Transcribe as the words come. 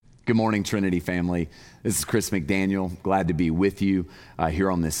Good morning, Trinity family. This is Chris McDaniel. Glad to be with you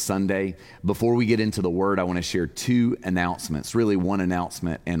here on this Sunday. Before we get into the Word, I want to share two announcements, really one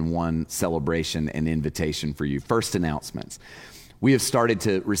announcement and one celebration and invitation for you. First, announcements. We have started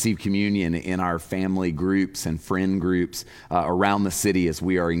to receive communion in our family groups and friend groups around the city as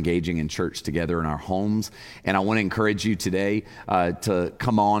we are engaging in church together in our homes. And I want to encourage you today to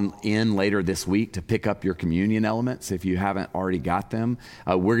come on in later this week to pick up your communion elements if you haven't already got them.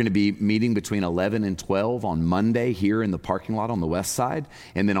 We're going to be meeting between 11 and 12 on Monday here in the parking lot on the west side,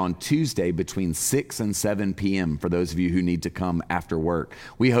 and then on Tuesday between 6 and 7 p.m. for those of you who need to come after work.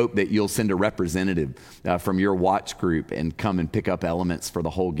 We hope that you'll send a representative from your watch group and come and pick up elements for the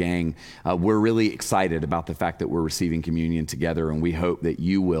whole gang. We're really excited about the fact that we're receiving communion together, and we hope that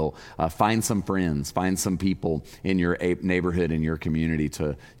you will find some friends, find some people in your neighborhood and your community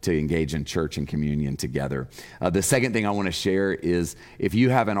to engage in church and communion together. The second thing I want to share is if you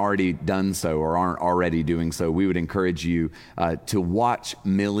haven't already done so or aren't already doing so, we would encourage you to watch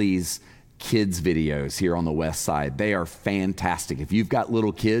Millie's kids videos here on the west side. They are fantastic. If you've got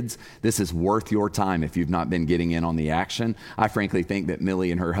little kids, this is worth your time if you've not been getting in on the action. I frankly think that Millie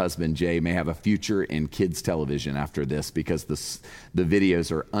and her husband Jay may have a future in kids television after this, because the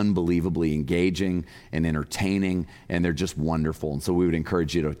videos are unbelievably engaging and entertaining, and they're just wonderful. And so we would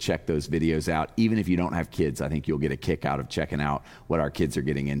encourage you to check those videos out. Even if you don't have kids, I think you'll get a kick out of checking out what our kids are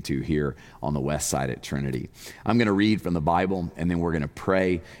getting into here on the west side at Trinity. I'm going to read from the Bible, and then we're going to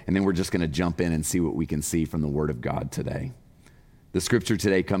pray, and then we're just going to jump in and see what we can see from the Word of God today. The scripture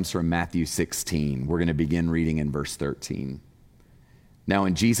today comes from Matthew 16. We're going to begin reading in verse 13. Now,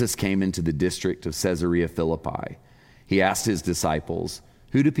 when Jesus came into the district of Caesarea Philippi, he asked his disciples,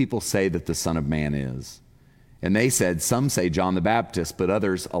 "Who do people say that the Son of Man is?" And they said, "Some say John the Baptist, but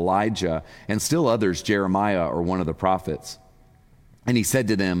others Elijah, and still others Jeremiah or one of the prophets." And he said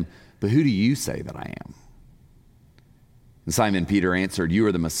to them, "But who do you say that I am?" And Simon Peter answered, "You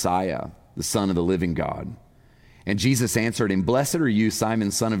are the Messiah, the Son of the living God." And Jesus answered him, "Blessed are you,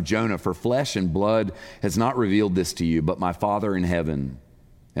 Simon, son of Jonah, for flesh and blood has not revealed this to you, but my Father in heaven.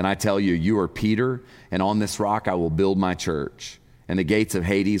 And I tell you, you are Peter, and on this rock I will build my church, and the gates of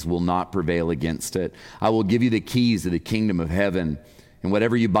Hades will not prevail against it. I will give you the keys of the kingdom of heaven, and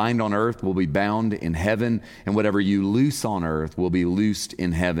whatever you bind on earth will be bound in heaven, and whatever you loose on earth will be loosed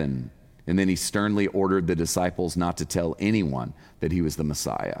in heaven." And then he sternly ordered the disciples not to tell anyone that he was the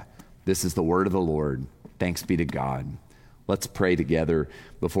Messiah. This is the word of the Lord. Thanks be to God. Let's pray together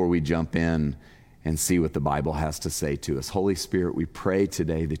before we jump in and see what the Bible has to say to us. Holy Spirit, we pray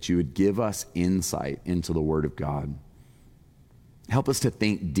today that you would give us insight into the Word of God. Help us to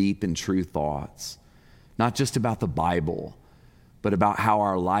think deep and true thoughts, not just about the Bible, but about how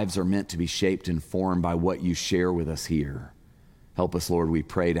our lives are meant to be shaped and formed by what you share with us here. Help us, Lord, we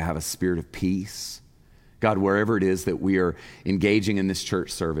pray, to have a spirit of peace. God, wherever it is that we are engaging in this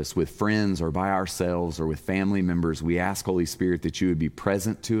church service with friends or by ourselves or with family members, we ask, Holy Spirit, that you would be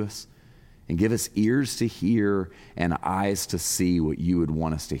present to us and give us ears to hear and eyes to see what you would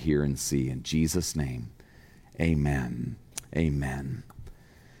want us to hear and see. In Jesus' name, amen. Amen.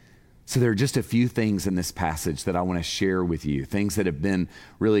 So there are just a few things in this passage that I want to share with you, things that have been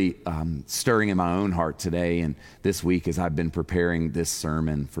really stirring in my own heart today and this week as I've been preparing this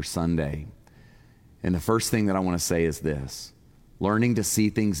sermon for Sunday. And the first thing that I want to say is this: learning to see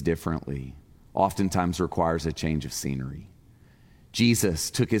things differently oftentimes requires a change of scenery. Jesus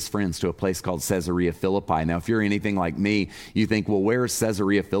took his friends to a place called Caesarea Philippi. Now, if you're anything like me, you think, well, where is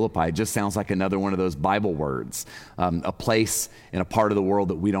Caesarea Philippi? It just sounds like another one of those Bible words, a place in a part of the world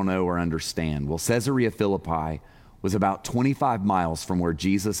that we don't know or understand. Well, Caesarea Philippi was about 25 miles from where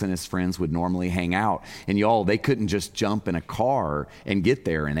Jesus and his friends would normally hang out. And y'all, they couldn't just jump in a car and get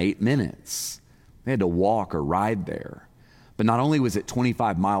there in 8 minutes. They had to walk or ride there. But not only was it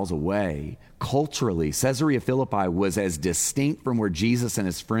 25 miles away, culturally, Caesarea Philippi was as distinct from where Jesus and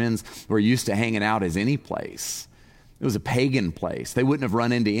his friends were used to hanging out as any place. It was a pagan place. They wouldn't have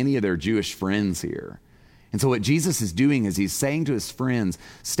run into any of their Jewish friends here. And so what Jesus is doing is he's saying to his friends,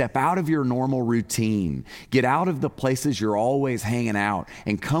 step out of your normal routine, get out of the places you're always hanging out,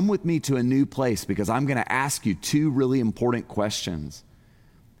 and come with me to a new place, because I'm going to ask you two really important questions.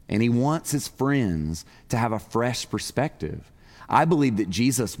 And he wants his friends to have a fresh perspective. I believe that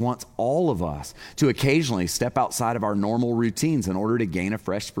Jesus wants all of us to occasionally step outside of our normal routines in order to gain a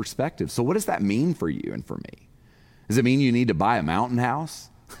fresh perspective. So what does that mean for you and for me? Does it mean you need to buy a mountain house?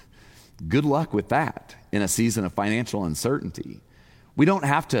 Good luck with that in a season of financial uncertainty. We don't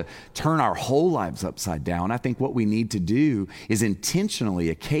have to turn our whole lives upside down. I think what we need to do is intentionally,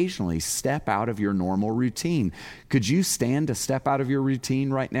 occasionally step out of your normal routine. Could you stand to step out of your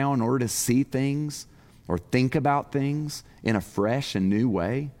routine right now in order to see things or think about things in a fresh and new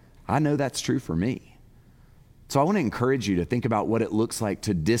way? I know that's true for me. So I want to encourage you to think about what it looks like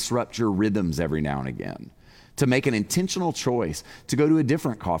to disrupt your rhythms every now and again, to make an intentional choice to go to a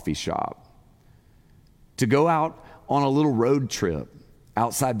different coffee shop, to go out on a little road trip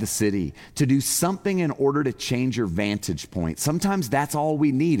outside the city, to do something in order to change your vantage point. Sometimes that's all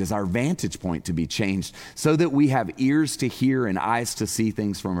we need is our vantage point to be changed so that we have ears to hear and eyes to see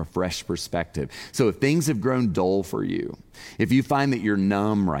things from a fresh perspective. So if things have grown dull for you, if you find that you're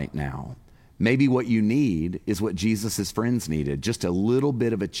numb right now, maybe what you need is what Jesus' friends needed, just a little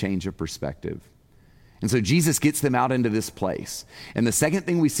bit of a change of perspective. And so Jesus gets them out into this place. And the second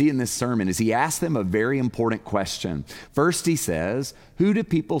thing we see in this sermon is he asks them a very important question. First, he says, who do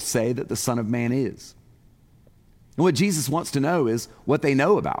people say that the Son of Man is? And what Jesus wants to know is what they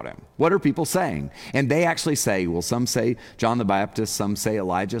know about him. What are people saying? And they actually say, well, some say John the Baptist, some say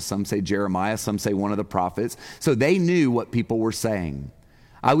Elijah, some say Jeremiah, some say one of the prophets. So they knew what people were saying.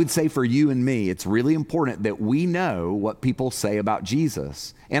 I would say for you and me, it's really important that we know what people say about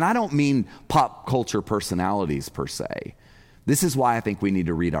Jesus. And I don't mean pop culture personalities per se. This is why I think we need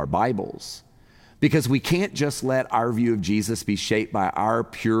to read our Bibles. Because we can't just let our view of Jesus be shaped by our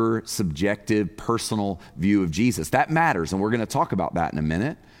pure, subjective, personal view of Jesus. That matters, and we're going to talk about that in a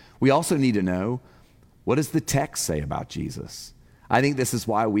minute. We also need to know, what does the text say about Jesus? I think this is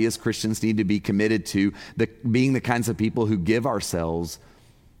why we as Christians need to be committed to being the kinds of people who give ourselves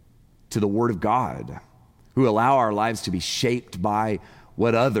to the Word of God, who allow our lives to be shaped by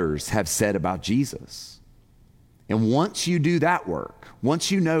what others have said about Jesus. And once you do that work,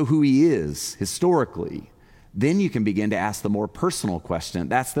 once you know who he is historically, then you can begin to ask the more personal question.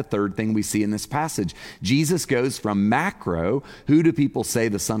 That's the third thing we see in this passage. Jesus goes from macro, who do people say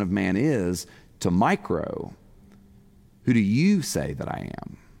the Son of Man is, to micro, who do you say that I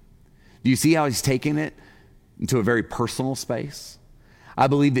am? Do you see how he's taking it into a very personal space? I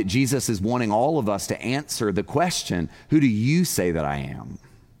believe that Jesus is wanting all of us to answer the question, who do you say that I am?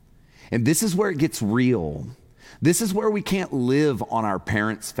 And this is where it gets real. This is where we can't live on our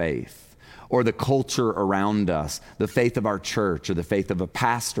parents' faith or the culture around us, the faith of our church or the faith of a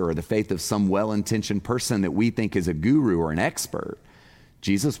pastor or the faith of some well-intentioned person that we think is a guru or an expert.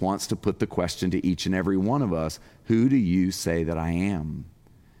 Jesus wants to put the question to each and every one of us, who do you say that I am?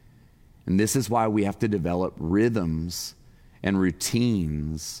 And this is why we have to develop rhythms and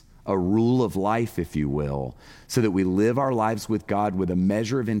routines, a rule of life, if you will, so that we live our lives with God with a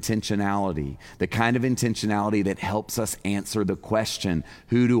measure of intentionality, the kind of intentionality that helps us answer the question,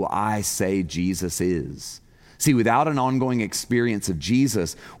 who do I say Jesus is? See, without an ongoing experience of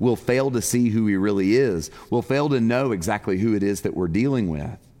Jesus, we'll fail to see who he really is. We'll fail to know exactly who it is that we're dealing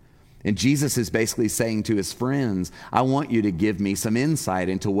with. And Jesus is basically saying to his friends, I want you to give me some insight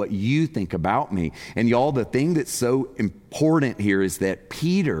into what you think about me. And y'all, the thing that's so important here is that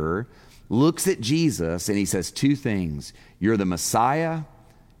Peter looks at Jesus and he says two things. You're the Messiah,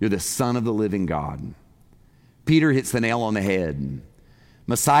 you're the Son of the living God. Peter hits the nail on the head.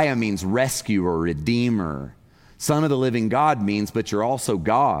 Messiah means rescuer, redeemer. Son of the living God means, but you're also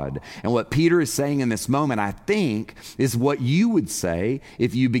God. And what Peter is saying in this moment, I think, is what you would say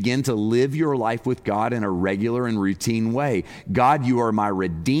if you begin to live your life with God in a regular and routine way. God, you are my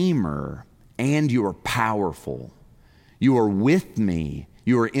redeemer, and you are powerful. You are with me.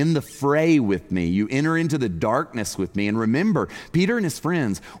 You are in the fray with me. You enter into the darkness with me. And remember, Peter and his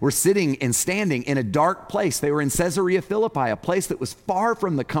friends were sitting and standing in a dark place. They were in Caesarea Philippi, a place that was far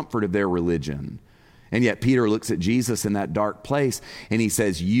from the comfort of their religion. And yet Peter looks at Jesus in that dark place and he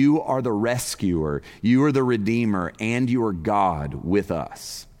says, you are the rescuer, you are the redeemer, and you are God with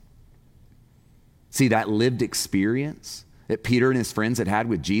us. See, that lived experience that Peter and his friends had had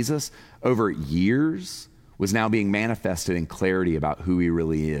with Jesus over years was now being manifested in clarity about who he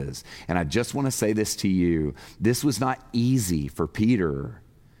really is. And I just want to say this to you. This was not easy for Peter.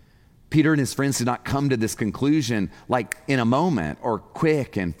 Peter and his friends did not come to this conclusion like in a moment or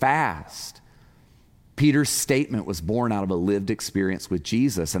quick and fast. Peter's statement was born out of a lived experience with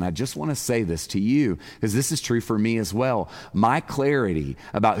Jesus. And I just want to say this to you, because this is true for me as well. My clarity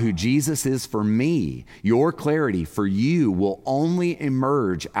about who Jesus is for me, your clarity for you, will only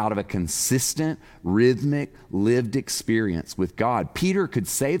emerge out of a consistent, rhythmic, lived experience with God. Peter could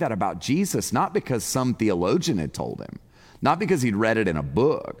say that about Jesus, not because some theologian had told him, not because he'd read it in a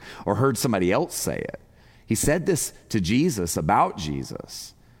book or heard somebody else say it. He said this to Jesus about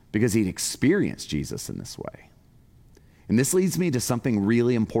Jesus because he'd experienced Jesus in this way. And this leads me to something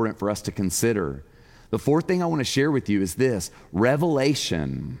really important for us to consider. The fourth thing I want to share with you is this: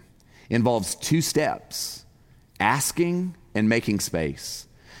 revelation involves two steps: asking and making space.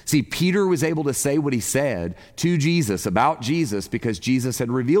 See, Peter was able to say what he said to Jesus about Jesus because Jesus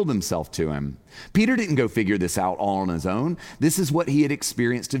had revealed himself to him. Peter didn't go figure this out all on his own. This is what he had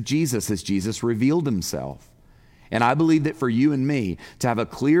experienced of Jesus as Jesus revealed himself. And I believe that for you and me to have a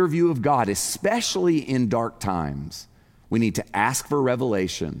clear view of God, especially in dark times, we need to ask for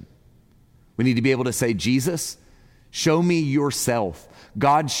revelation. We need to be able to say, Jesus, show me yourself.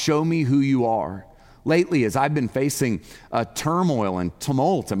 God, show me who you are. Lately, as I've been facing turmoil and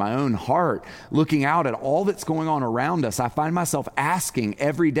tumult in my own heart, looking out at all that's going on around us, I find myself asking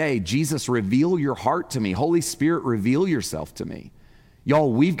every day, Jesus, reveal your heart to me. Holy Spirit, reveal yourself to me.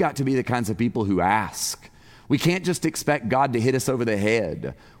 Y'all, we've got to be the kinds of people who ask. We can't just expect God to hit us over the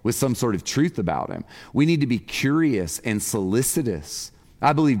head with some sort of truth about him. We need to be curious and solicitous.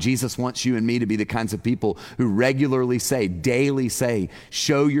 I believe Jesus wants you and me to be the kinds of people who regularly say, daily say,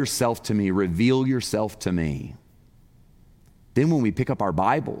 show yourself to me, reveal yourself to me. Then when we pick up our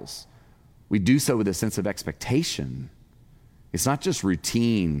Bibles, we do so with a sense of expectation. It's not just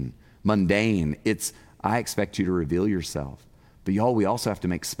routine, mundane. It's, I expect you to reveal yourself. But y'all, we also have to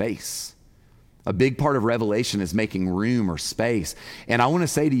make space. A big part of revelation is making room or space. And I want to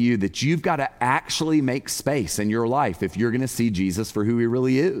say to you that you've got to actually make space in your life if you're going to see Jesus for who he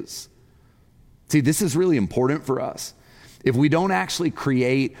really is. See, this is really important for us. If we don't actually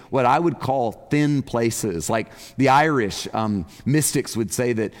create what I would call thin places, like the Irish mystics would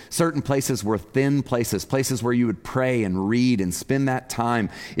say that certain places were thin places, places where you would pray and read and spend that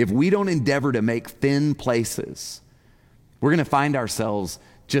time. If we don't endeavor to make thin places, we're going to find ourselves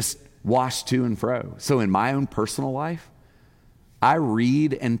just washed to and fro. So in my own personal life, I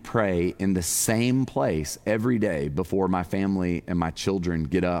read and pray in the same place every day before my family and my children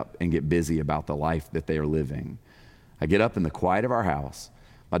get up and get busy about the life that they are living. I get up in the quiet of our house.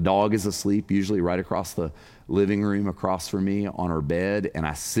 My dog is asleep, usually right across the living room across from me on her bed, and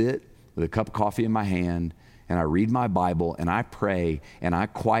I sit with a cup of coffee in my hand and I read my Bible and I pray and I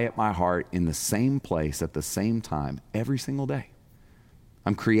quiet my heart in the same place at the same time every single day.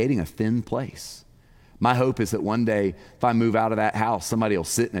 I'm creating a thin place. My hope is that one day, if I move out of that house, somebody will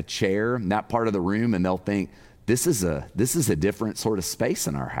sit in a chair in that part of the room and they'll think, this is a different sort of space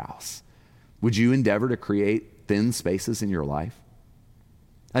in our house. Would you endeavor to create thin spaces in your life?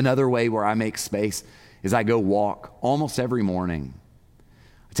 Another way where I make space is I go walk almost every morning.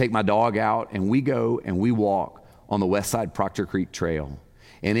 I take my dog out and we go and we walk on the West Side Proctor Creek Trail.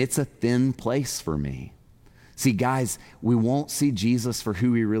 And it's a thin place for me. See, guys, we won't see Jesus for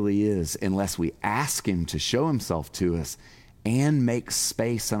who he really is unless we ask him to show himself to us and make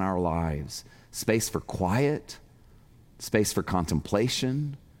space in our lives. Space for quiet, space for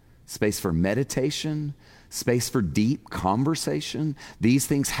contemplation, space for meditation, space for deep conversation. These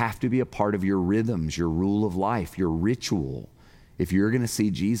things have to be a part of your rhythms, your rule of life, your ritual, if you're going to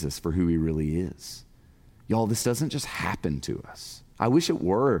see Jesus for who he really is. Y'all, this doesn't just happen to us. I wish it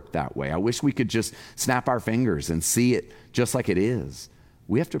were that way. I wish we could just snap our fingers and see it just like it is.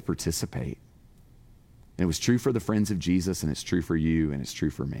 We have to participate. And it was true for the friends of Jesus, and it's true for you, and it's true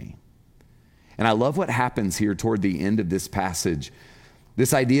for me. And I love what happens here toward the end of this passage.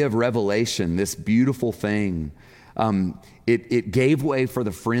 This idea of revelation, this beautiful thing, it gave way for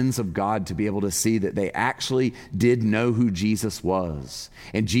the friends of God to be able to see that they actually did know who Jesus was.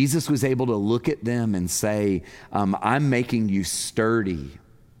 And Jesus was able to look at them and say, I'm making you sturdy.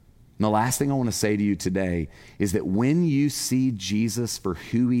 And the last thing I want to say to you today is that when you see Jesus for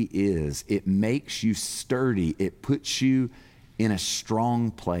who he is, it makes you sturdy. It puts you in a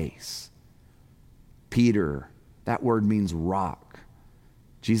strong place. Peter, that word means rock.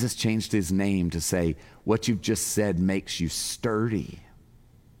 Jesus changed his name to say, what you've just said makes you sturdy.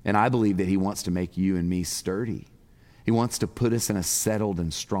 And I believe that he wants to make you and me sturdy. He wants to put us in a settled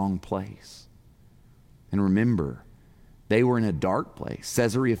and strong place. And remember, they were in a dark place.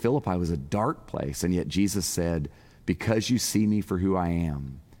 Caesarea Philippi was a dark place. And yet Jesus said, because you see me for who I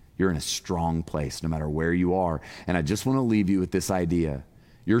am, you're in a strong place no matter where you are. And I just want to leave you with this idea.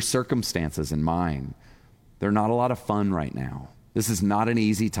 Your circumstances and mine, they're not a lot of fun right now. This is not an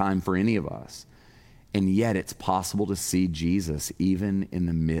easy time for any of us. And yet it's possible to see Jesus even in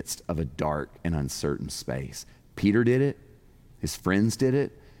the midst of a dark and uncertain space. Peter did it. His friends did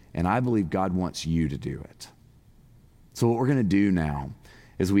it. And I believe God wants you to do it. So what we're going to do now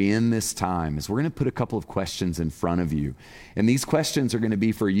as we end this time is we're going to put a couple of questions in front of you. And these questions are going to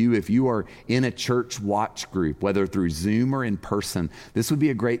be for you if you are in a church watch group, whether through Zoom or in person. This would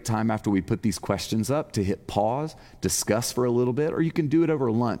be a great time after we put these questions up to hit pause, discuss for a little bit, or you can do it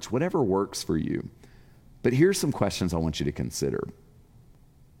over lunch, whatever works for you. But here's some questions I want you to consider.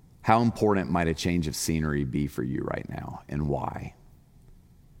 How important might a change of scenery be for you right now, and why?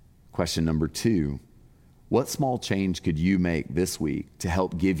 Question number 2, what small change could you make this week to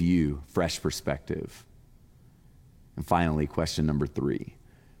help give you fresh perspective? And finally, question number 3,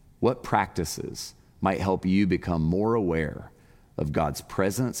 what practices might help you become more aware of God's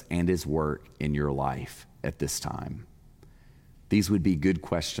presence and his work in your life at this time? These would be good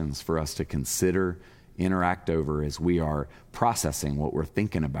questions for us to consider, interact over as we are processing what we're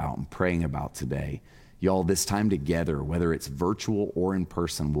thinking about and praying about today. Y'all, this time together, whether it's virtual or in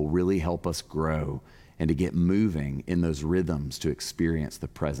person, will really help us grow and to get moving in those rhythms to experience the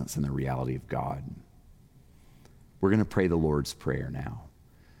presence and the reality of God. We're going to pray the Lord's Prayer now.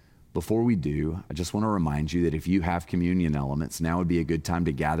 Before we do, I just want to remind you that if you have communion elements, now would be a good time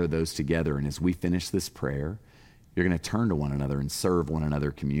to gather those together. And as we finish this prayer, you're going to turn to one another and serve one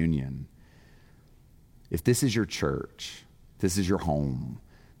another communion. If this is your church, this is your home,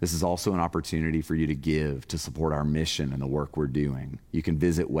 this is also an opportunity for you to give to support our mission and the work we're doing. You can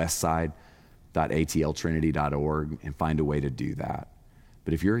visit westside.atltrinity.org and find a way to do that.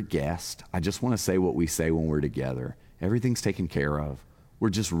 But if you're a guest, I just want to say what we say when we're together. Everything's taken care of.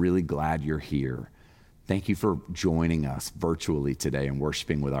 We're just really glad you're here. Thank you for joining us virtually today and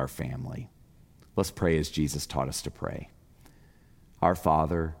worshiping with our family. Let's pray as Jesus taught us to pray. Our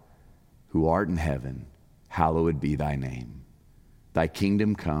Father, who art in heaven, hallowed be thy name. Thy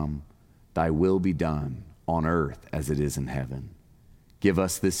kingdom come, thy will be done on earth as it is in heaven. Give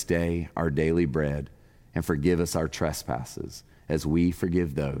us this day our daily bread, and forgive us our trespasses, as we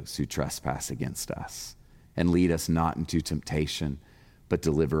forgive those who trespass against us. And lead us not into temptation, but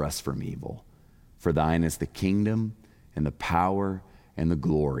deliver us from evil. For thine is the kingdom, and the power, and the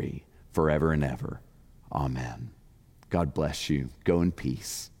glory, forever and ever. Amen. God bless you. Go in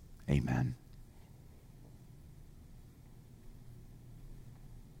peace. Amen.